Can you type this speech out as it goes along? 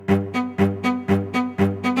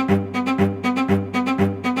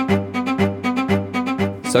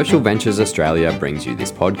Social Ventures Australia brings you this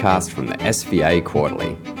podcast from the SVA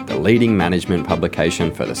Quarterly, the leading management publication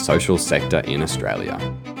for the social sector in Australia.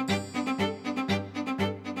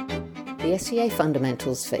 The SVA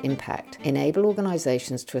Fundamentals for Impact enable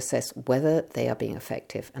organisations to assess whether they are being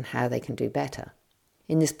effective and how they can do better.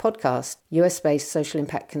 In this podcast, US-based social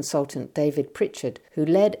impact consultant David Pritchard, who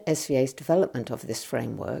led SVA's development of this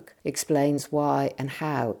framework, explains why and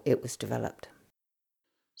how it was developed.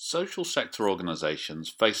 Social sector organisations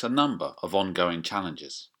face a number of ongoing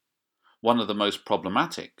challenges. One of the most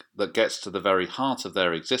problematic, that gets to the very heart of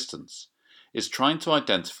their existence, is trying to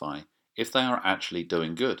identify if they are actually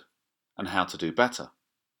doing good and how to do better.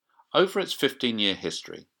 Over its 15-year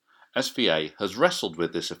history, SVA has wrestled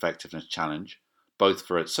with this effectiveness challenge, both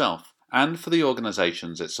for itself and for the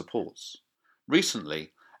organisations it supports.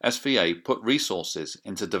 Recently, SVA put resources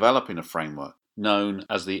into developing a framework known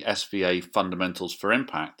as the SVA Fundamentals for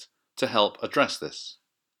Impact to help address this.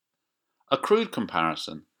 A crude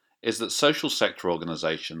comparison is that social sector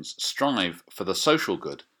organisations strive for the social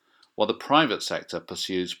good, while the private sector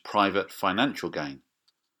pursues private financial gain.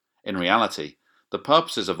 In reality, the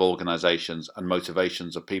purposes of organisations and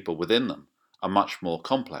motivations of people within them are much more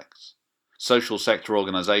complex. Social sector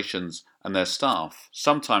organisations and their staff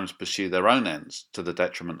sometimes pursue their own ends to the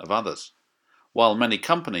detriment of others, while many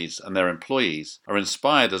companies and their employees are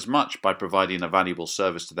inspired as much by providing a valuable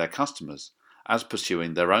service to their customers as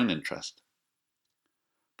pursuing their own interest.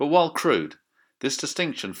 But while crude, this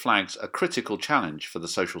distinction flags a critical challenge for the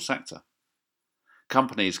social sector.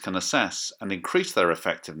 Companies can assess and increase their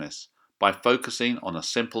effectiveness by focusing on a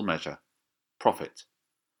simple measure: profit.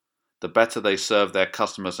 The better they serve their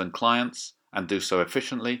customers and clients, and do so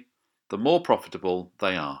efficiently, the more profitable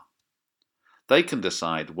they are. They can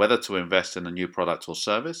decide whether to invest in a new product or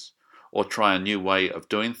service, or try a new way of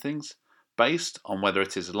doing things, based on whether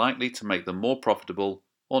it is likely to make them more profitable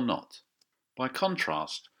or not. By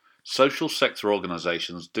contrast, social sector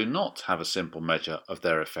organisations do not have a simple measure of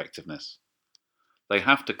their effectiveness. They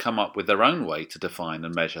have to come up with their own way to define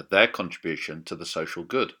and measure their contribution to the social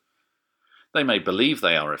good. They may believe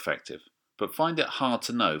they are effective, but find it hard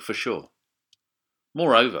to know for sure.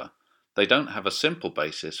 Moreover, they don't have a simple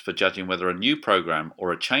basis for judging whether a new program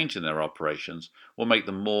or a change in their operations will make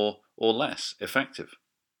them more or less effective.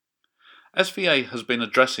 SVA has been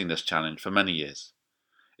addressing this challenge for many years.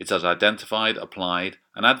 It has identified, applied,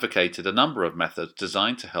 and advocated a number of methods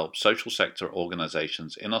designed to help social sector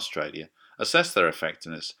organisations in Australia assess their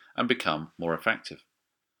effectiveness and become more effective.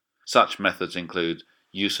 Such methods include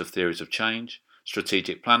use of theories of change,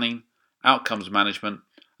 strategic planning, outcomes management,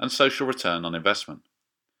 and social return on investment.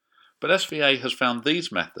 But SVA has found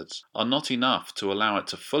these methods are not enough to allow it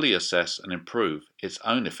to fully assess and improve its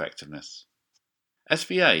own effectiveness.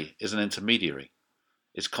 SVA is an intermediary.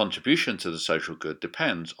 Its contribution to the social good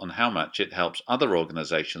depends on how much it helps other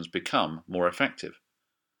organisations become more effective.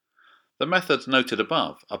 The methods noted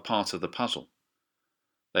above are part of the puzzle.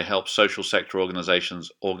 They help social sector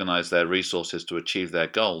organisations organise their resources to achieve their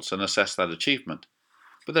goals and assess that achievement.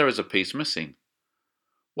 But there is a piece missing.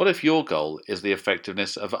 What if your goal is the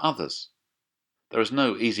effectiveness of others? There is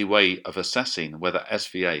no easy way of assessing whether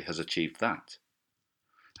SVA has achieved that.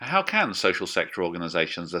 How can social sector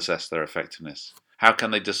organisations assess their effectiveness? How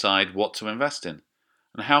can they decide what to invest in?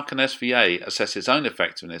 And how can SVA assess its own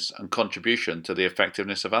effectiveness and contribution to the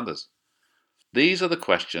effectiveness of others? These are the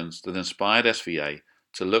questions that inspired SVA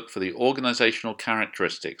to look for the organisational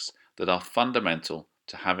characteristics that are fundamental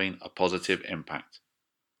to having a positive impact.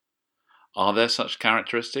 Are there such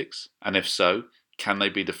characteristics? And if so, can they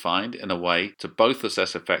be defined in a way to both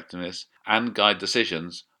assess effectiveness and guide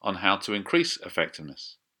decisions on how to increase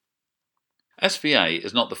effectiveness? SVA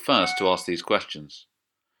is not the first to ask these questions.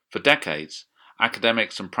 For decades,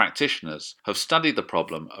 academics and practitioners have studied the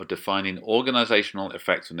problem of defining organisational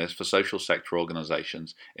effectiveness for social sector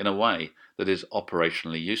organisations in a way that is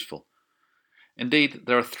operationally useful. Indeed,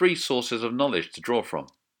 there are three sources of knowledge to draw from.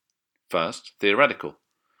 First, theoretical.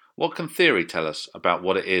 What can theory tell us about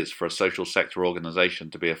what it is for a social sector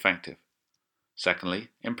organisation to be effective? Secondly,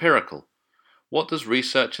 empirical. What does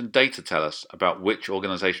research and data tell us about which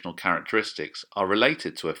organisational characteristics are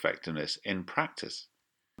related to effectiveness in practice?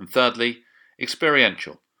 And thirdly,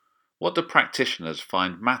 experiential. What do practitioners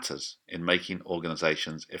find matters in making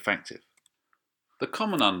organisations effective? The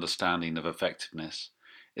common understanding of effectiveness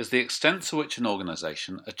is the extent to which an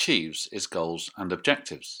organisation achieves its goals and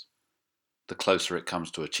objectives. The closer it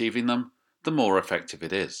comes to achieving them, the more effective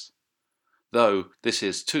it is. Though this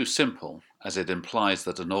is too simple, as it implies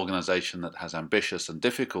that an organisation that has ambitious and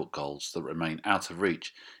difficult goals that remain out of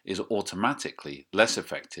reach is automatically less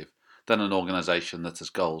effective than an organisation that has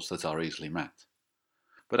goals that are easily met.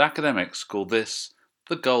 but academics call this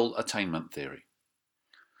the goal attainment theory.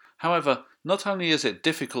 However, not only is it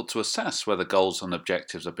difficult to assess whether goals and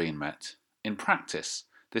objectives are being met, in practice,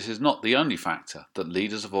 this is not the only factor that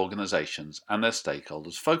leaders of organisations and their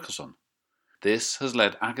stakeholders focus on. This has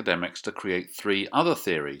led academics to create 3 other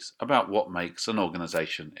theories about what makes an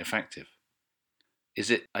organisation effective. Is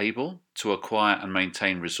it able to acquire and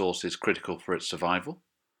maintain resources critical for its survival?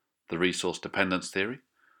 The resource dependence theory.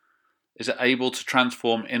 Is it able to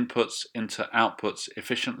transform inputs into outputs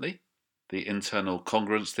efficiently? The internal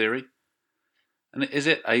congruence theory. And is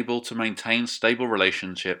it able to maintain stable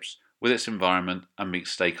relationships with its environment and meet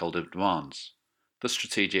stakeholder demands? The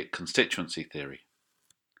strategic constituency theory.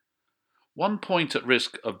 One point at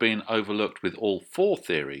risk of being overlooked with all 4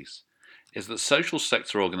 theories is that social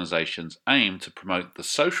sector organisations aim to promote the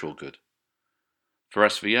social good. For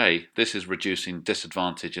SVA, this is reducing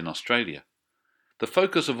disadvantage in Australia. The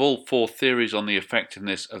focus of all 4 theories on the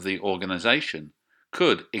effectiveness of the organisation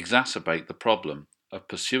could exacerbate the problem of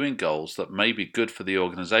pursuing goals that may be good for the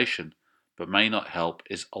organisation but may not help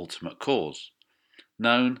its ultimate cause,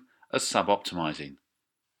 known as suboptimising.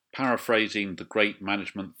 Paraphrasing the great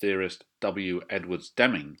management theorist W. Edwards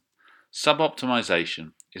Deming,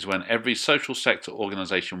 suboptimisation is when every social sector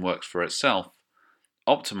organisation works for itself.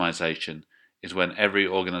 Optimisation is when every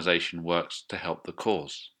organisation works to help the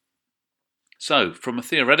cause. So, from a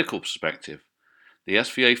theoretical perspective, the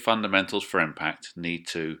SVA fundamentals for impact need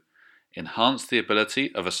to enhance the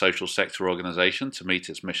ability of a social sector organisation to meet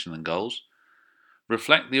its mission and goals,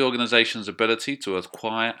 reflect the organisation's ability to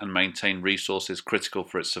acquire and maintain resources critical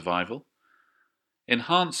for its survival,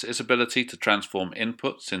 enhance its ability to transform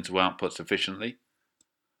inputs into outputs efficiently,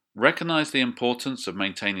 recognise the importance of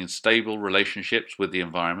maintaining stable relationships with the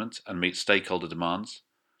environment and meet stakeholder demands,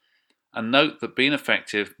 and note that being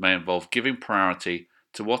effective may involve giving priority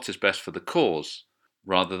to what is best for the cause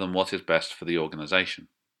rather than what is best for the organisation.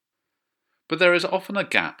 But there is often a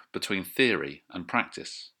gap between theory and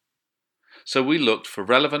practice. So we looked for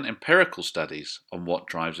relevant empirical studies on what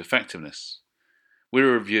drives effectiveness. We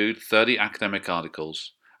reviewed 30 academic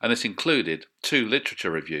articles, and this included 2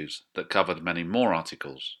 literature reviews that covered many more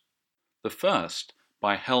articles. The first,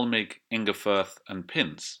 by Helmig, Ingerfirth and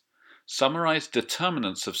Pintz, summarised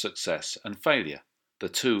determinants of success and failure, the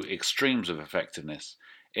 2 extremes of effectiveness,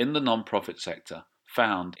 in the non-profit sector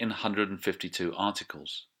found in 152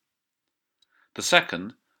 articles. The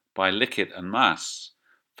second, by Lickett and Maass,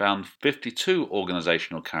 found 52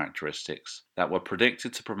 organisational characteristics that were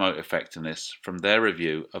predicted to promote effectiveness from their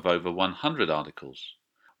review of over 100 articles.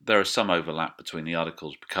 There is some overlap between the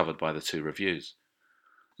articles covered by the 2 reviews.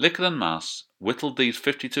 Lickett and Maass whittled these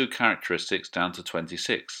 52 characteristics down to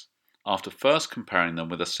 26, after first comparing them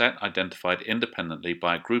with a set identified independently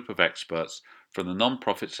by a group of experts from the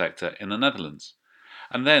non-profit sector in the Netherlands,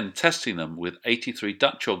 and then testing them with 83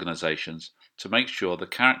 Dutch organisations to make sure the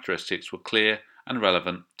characteristics were clear and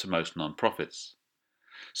relevant to most non-profits.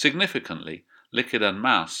 Significantly, Lickett and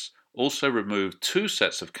Maass also removed 2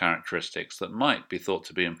 sets of characteristics that might be thought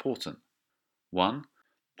to be important. 1.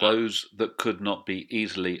 Those that could not be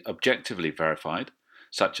easily objectively verified,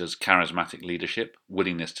 such as charismatic leadership,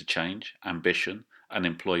 willingness to change, ambition, and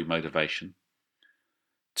employee motivation.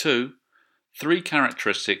 2. 3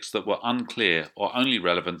 characteristics that were unclear or only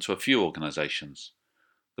relevant to a few organisations: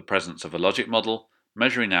 the presence of a logic model,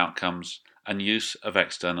 measuring outcomes, and use of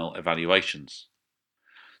external evaluations.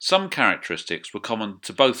 Some characteristics were common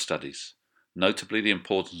to both studies, notably the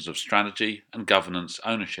importance of strategy and governance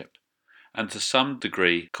ownership, and to some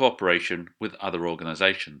degree cooperation with other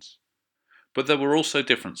organisations. But there were also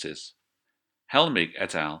differences. Helmig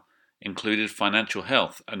et al. Included financial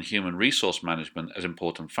health and human resource management as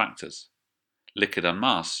important factors. Lickett and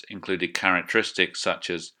Maass included characteristics such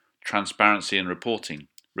as transparency in reporting,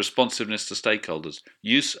 responsiveness to stakeholders,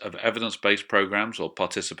 use of evidence-based programs or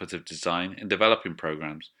participative design in developing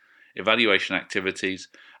programs, evaluation activities,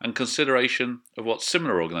 and consideration of what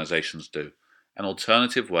similar organisations do, and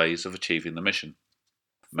alternative ways of achieving the mission.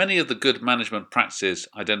 Many of the good management practices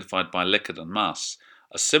identified by Lickett and Maass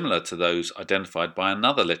are similar to those identified by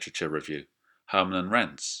another literature review, Herman and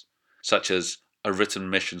Rentz, such as a written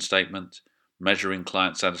mission statement, measuring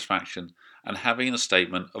client satisfaction, and having a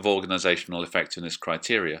statement of organisational effectiveness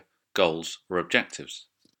criteria, goals, or objectives.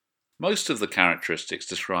 Most of the characteristics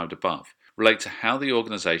described above relate to how the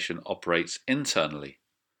organisation operates internally.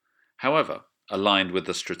 However, aligned with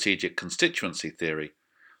the strategic constituency theory,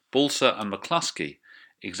 Balser and McCluskey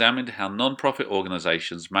examined how non-profit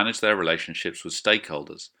organisations manage their relationships with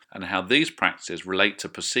stakeholders and how these practices relate to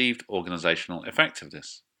perceived organisational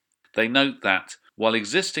effectiveness. They note that While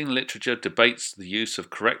existing literature debates the use of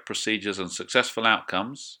correct procedures and successful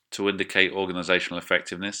outcomes to indicate organizational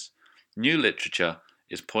effectiveness, new literature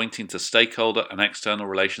is pointing to stakeholder and external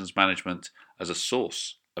relations management as a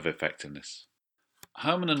source of effectiveness.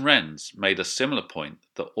 Herman and Renz made a similar point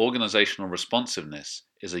that organizational responsiveness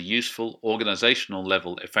is a useful organizational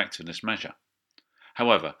level effectiveness measure.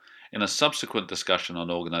 However, in a subsequent discussion on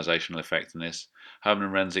organizational effectiveness, Herman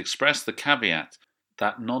and Renz expressed the caveat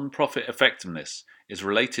that non-profit effectiveness is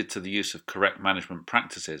related to the use of correct management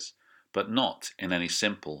practices, but not in any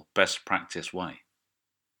simple best practice way.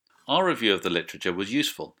 Our review of the literature was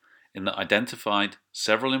useful in that it identified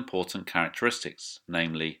several important characteristics,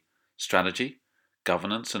 namely strategy,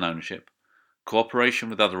 governance and ownership, cooperation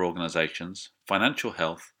with other organizations, financial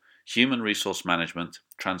health, human resource management,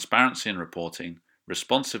 transparency in reporting,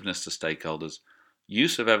 responsiveness to stakeholders,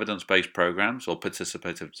 use of evidence-based programs or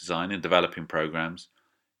participative design in developing programs,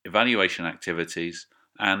 evaluation activities,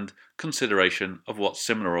 and consideration of what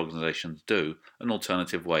similar organizations do and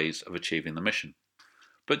alternative ways of achieving the mission.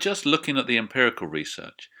 But just looking at the empirical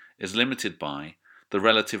research is limited by the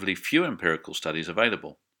relatively few empirical studies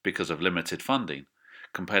available because of limited funding,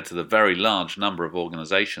 compared to the very large number of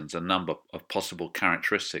organizations and number of possible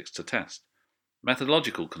characteristics to test.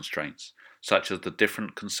 Methodological constraints, such as the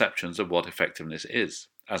different conceptions of what effectiveness is,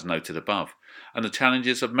 as noted above, and the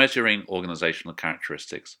challenges of measuring organizational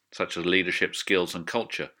characteristics, such as leadership, skills, and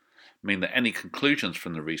culture, mean that any conclusions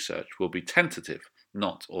from the research will be tentative,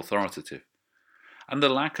 not authoritative, and the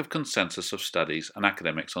lack of consensus of studies and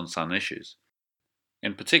academics on some issues.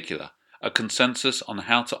 In particular, a consensus on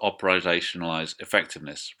how to operationalize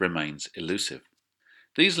effectiveness remains elusive.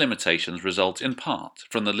 These limitations result in part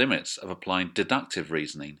from the limits of applying deductive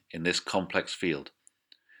reasoning in this complex field.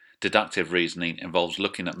 Deductive reasoning involves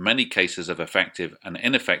looking at many cases of effective and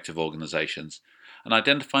ineffective organizations and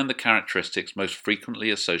identifying the characteristics most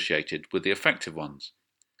frequently associated with the effective ones.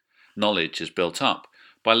 Knowledge is built up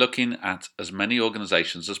by looking at as many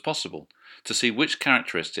organizations as possible to see which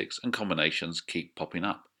characteristics and combinations keep popping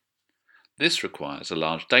up. This requires a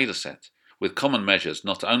large data set with common measures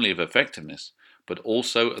not only of effectiveness but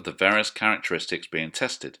also of the various characteristics being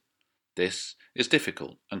tested. This is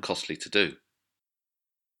difficult and costly to do.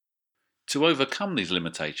 To overcome these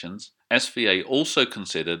limitations, SVA also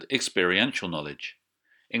considered experiential knowledge.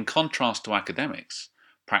 In contrast to academics,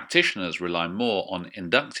 practitioners rely more on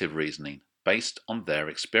inductive reasoning based on their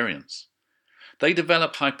experience. They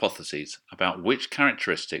develop hypotheses about which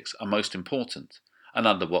characteristics are most important and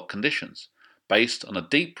under what conditions, based on a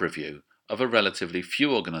deep review of a relatively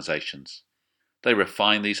few organizations. They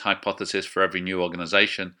refine these hypotheses for every new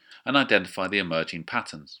organization and identify the emerging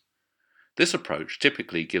patterns. This approach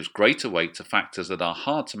typically gives greater weight to factors that are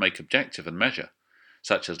hard to make objective and measure,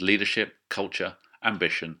 such as leadership, culture,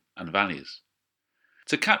 ambition, and values.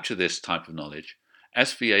 To capture this type of knowledge,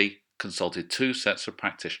 SVA consulted two sets of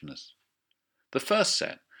practitioners. The first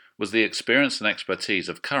set was the experience and expertise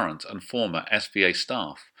of current and former SVA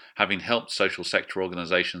staff, having helped social sector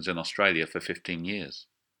organisations in Australia for 15 years.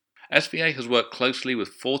 SVA has worked closely with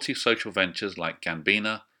 40 social ventures like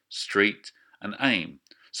Gambina, Street, and AIM,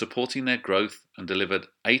 supporting their growth, and delivered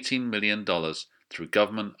 $18 million through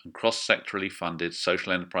government and cross-sectorally funded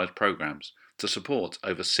social enterprise programs to support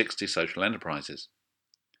over 60 social enterprises.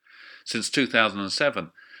 Since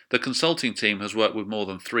 2007, the consulting team has worked with more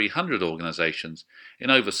than 300 organisations in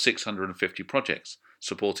over 650 projects,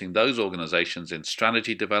 supporting those organisations in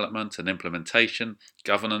strategy development and implementation,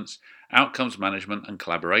 governance, outcomes management and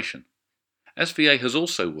collaboration. SVA has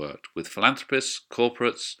also worked with philanthropists,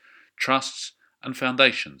 corporates, trusts and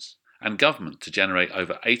foundations, and government to generate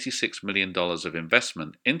over $86 million of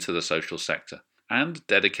investment into the social sector, and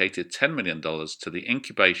dedicated $10 million to the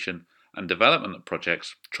incubation and development of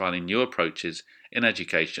projects trialling new approaches in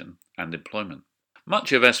education and employment.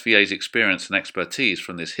 Much of SVA's experience and expertise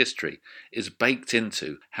from this history is baked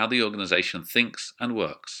into how the organisation thinks and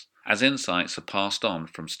works, as insights are passed on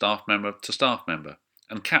from staff member to staff member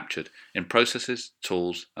and captured in processes,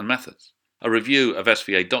 tools and methods. A review of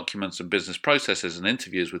SVA documents and business processes and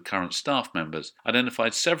interviews with current staff members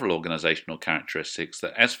identified several organisational characteristics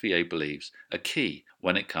that SVA believes are key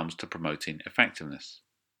when it comes to promoting effectiveness.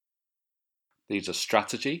 These are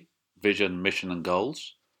strategy, vision, mission and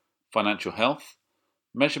goals, financial health,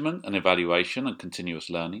 measurement and evaluation and continuous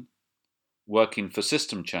learning, working for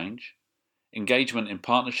system change, engagement in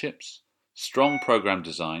partnerships, strong program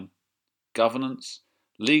design, governance,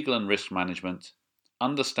 legal and risk management,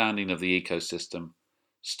 understanding of the ecosystem,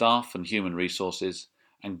 staff and human resources,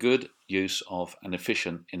 and good use of and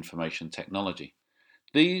efficient information technology.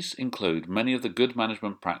 These include many of the good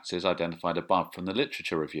management practices identified above from the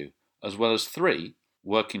literature review, as well as 3,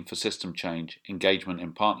 working for system change, engagement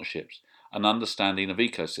in partnerships, and understanding of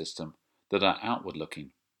ecosystem that are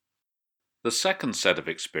outward-looking. The second set of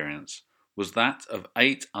experience was that of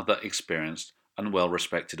 8 other experienced and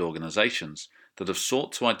well-respected organizations that have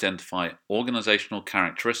sought to identify organizational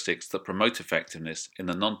characteristics that promote effectiveness in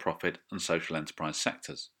the non-profit and social enterprise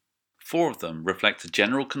sectors. 4 of them reflect a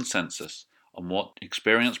general consensus on what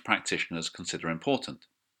experienced practitioners consider important.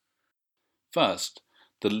 First,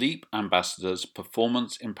 the LEAP Ambassadors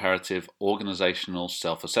Performance Imperative Organizational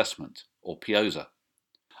Self-Assessment, or PIOSA.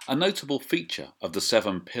 A notable feature of the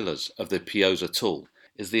 7 pillars of the PIOSA tool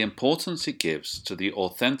is the importance it gives to the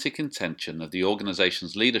authentic intention of the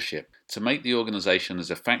organization's leadership to make the organization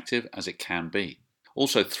as effective as it can be.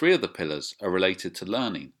 Also, 3 of the pillars are related to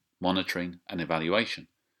learning, monitoring, and evaluation.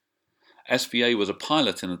 SVA was a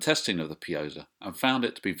pilot in the testing of the PIOSA and found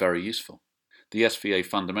it to be very useful. The SVA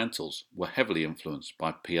fundamentals were heavily influenced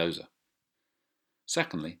by PIOSA.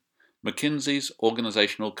 Secondly, McKinsey's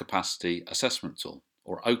Organizational Capacity Assessment Tool,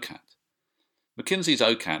 or OCAT. McKinsey's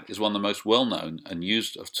OCAT is one of the most well-known and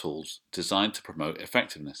used of tools designed to promote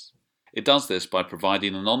effectiveness. It does this by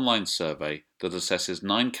providing an online survey that assesses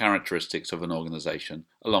 9 characteristics of an organization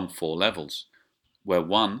along 4 levels, where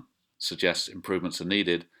 1 suggests improvements are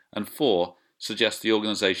needed and 4 suggests the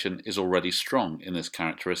organization is already strong in this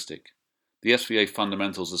characteristic. The SVA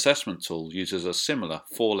Fundamentals Assessment Tool uses a similar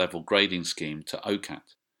 4-level grading scheme to OCAT.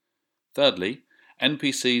 Thirdly,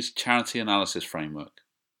 NPC's Charity Analysis Framework.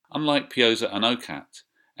 Unlike PIOSA and OCAT,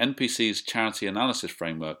 NPC's Charity Analysis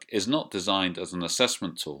Framework is not designed as an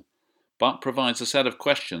assessment tool, but provides a set of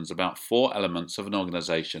questions about 4 elements of an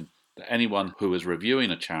organization that anyone who is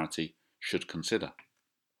reviewing a charity should consider.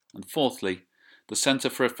 And fourthly, the Centre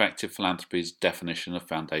for Effective Philanthropy's definition of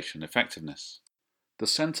foundation effectiveness. The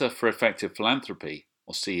Centre for Effective Philanthropy,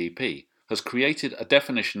 or CEP, has created a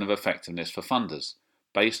definition of effectiveness for funders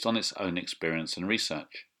based on its own experience and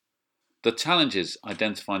research. The challenges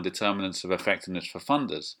identifying determinants of effectiveness for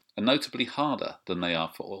funders are notably harder than they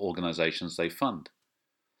are for organisations they fund.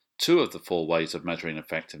 2 of the 4 ways of measuring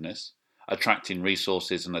effectiveness, attracting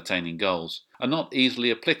resources and attaining goals, are not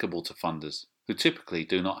easily applicable to funders, who typically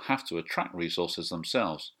do not have to attract resources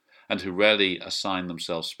themselves, and who rarely assign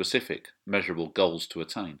themselves specific, measurable goals to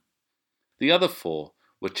attain. The other 4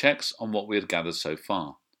 were checks on what we had gathered so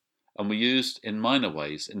far, and were used in minor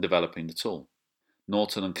ways in developing the tool.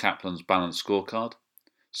 Norton and Kaplan's Balanced Scorecard,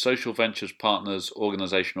 Social Ventures Partners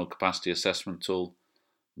Organizational Capacity Assessment Tool,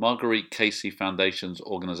 Marguerite Casey Foundation's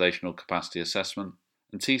Organizational Capacity Assessment,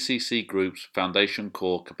 and TCC Group's Foundation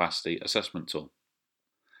Core Capacity Assessment Tool.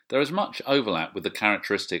 There is much overlap with the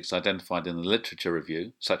characteristics identified in the literature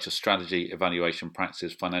review, such as strategy, evaluation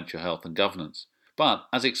practice, financial health, and governance, but,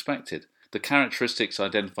 as expected, the characteristics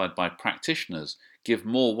identified by practitioners give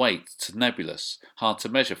more weight to nebulous,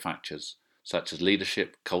 hard-to-measure factors, such as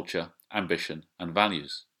leadership, culture, ambition, and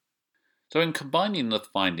values. So in combining the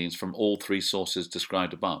findings from all 3 sources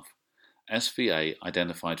described above, SVA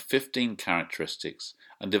identified 15 characteristics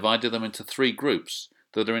and divided them into 3 groups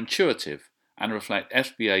that are intuitive and reflect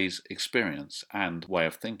SVA's experience and way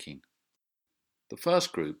of thinking. The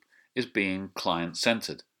first group is being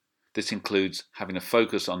client-centered. This includes having a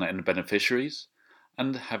focus on end beneficiaries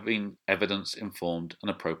and having evidence-informed and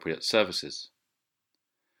appropriate services.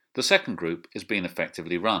 The second group is being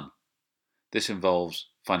effectively run. This involves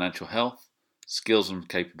financial health, skills and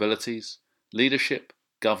capabilities, leadership,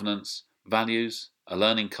 governance, values, a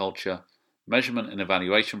learning culture, measurement and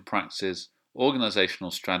evaluation practices,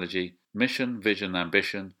 organizational strategy, mission, vision,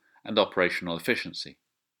 ambition, and operational efficiency.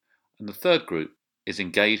 And the third group is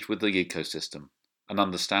engaged with the ecosystem, an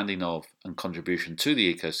understanding of and contribution to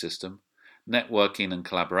the ecosystem, networking and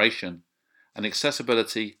collaboration, and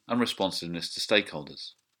accessibility and responsiveness to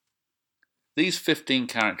stakeholders. These 15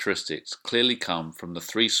 characteristics clearly come from the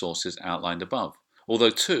 3 sources outlined above, although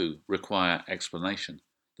 2 require explanation: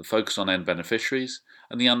 the focus on end beneficiaries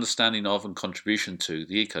and the understanding of and contribution to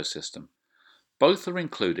the ecosystem. Both are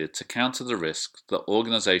included to counter the risk that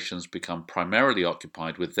organizations become primarily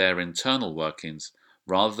occupied with their internal workings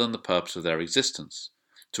rather than the purpose of their existence,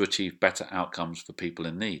 to achieve better outcomes for people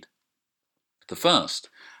in need. The first,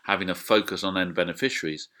 having a focus on end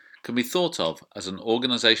beneficiaries, can be thought of as an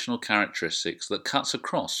organizational characteristic that cuts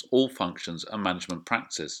across all functions and management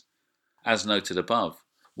practices. As noted above,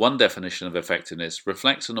 one definition of effectiveness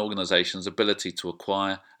reflects an organization's ability to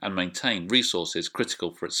acquire and maintain resources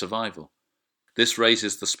critical for its survival. This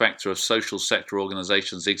raises the spectre of social sector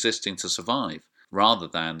organizations existing to survive, rather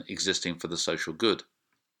than existing for the social good.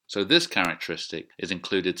 So this characteristic is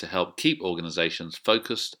included to help keep organizations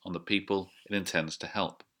focused on the people it intends to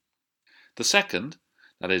help. The second,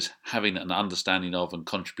 that is, having an understanding of and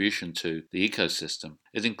contribution to the ecosystem,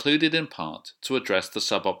 is included in part to address the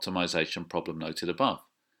sub-optimization problem noted above.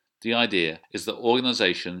 The idea is that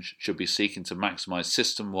organizations should be seeking to maximize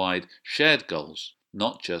system-wide shared goals,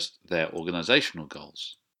 not just their organizational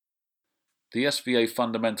goals. The SVA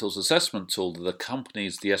Fundamentals assessment tool that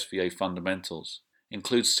accompanies the SVA Fundamentals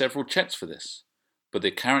includes several checks for this, but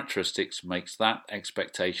the characteristics makes that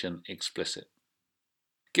expectation explicit.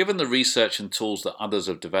 Given the research and tools that others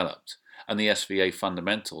have developed and the SVA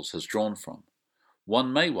Fundamentals has drawn from,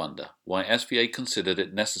 one may wonder why SVA considered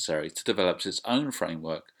it necessary to develop its own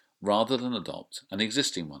framework rather than adopt an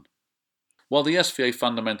existing one. While the SVA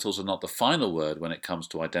Fundamentals are not the final word when it comes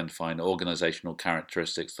to identifying organizational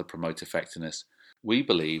characteristics that promote effectiveness, we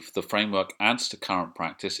believe the framework adds to current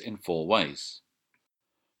practice in 4 ways.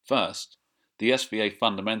 First, the SVA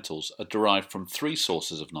Fundamentals are derived from 3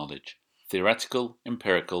 sources of knowledge: theoretical,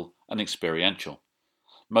 empirical, and experiential.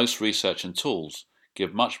 Most research and tools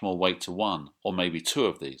give much more weight to one or maybe 2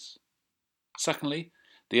 of these. Secondly,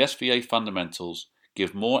 the SVA Fundamentals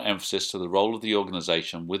give more emphasis to the role of the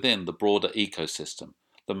organization within the broader ecosystem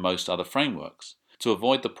than most other frameworks, to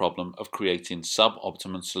avoid the problem of creating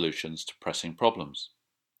sub-optimum solutions to pressing problems.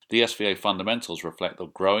 The SVA Fundamentals reflect the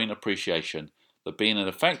growing appreciation that being an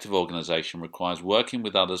effective organization requires working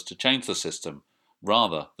with others to change the system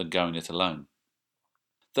rather than going it alone.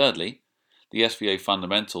 Thirdly, the SVA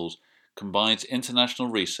Fundamentals combines international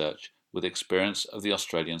research with experience of the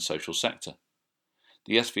Australian social sector.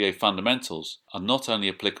 The SVA Fundamentals are not only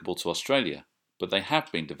applicable to Australia, but they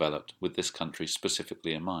have been developed with this country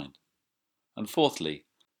specifically in mind. And fourthly,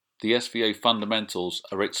 the SVA Fundamentals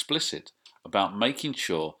are explicit about making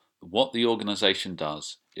sure that what the organisation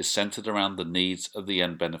does is centred around the needs of the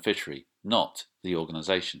end beneficiary, not the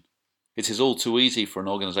organisation. It is all too easy for an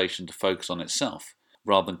organisation to focus on itself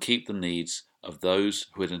rather than keep the needs of those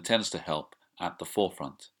who it intends to help at the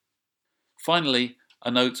forefront. Finally, a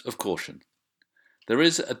note of caution. There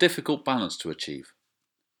is a difficult balance to achieve.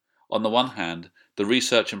 On the one hand, the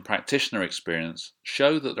research and practitioner experience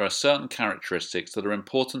show that there are certain characteristics that are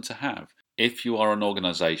important to have if you are an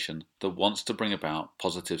organisation that wants to bring about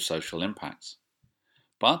positive social impacts.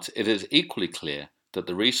 But it is equally clear that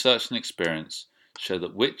the research and experience show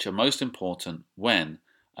that which are most important, when,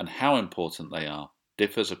 and how important they are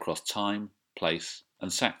differs across time, place,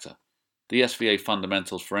 and sector. The SVA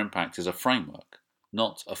Fundamentals for Impact is a framework,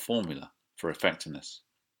 not a formula for effectiveness.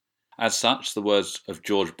 As such, the words of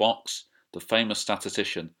George Box, the famous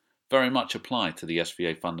statistician, very much apply to the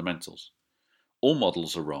SVA Fundamentals. All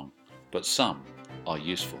models are wrong, but some are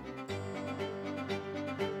useful.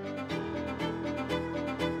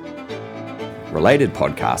 Related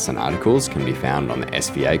podcasts and articles can be found on the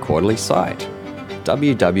SVA Quarterly site,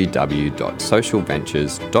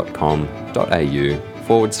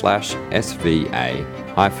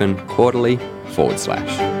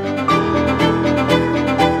 www.socialventures.com.au/SVA-quarterly/.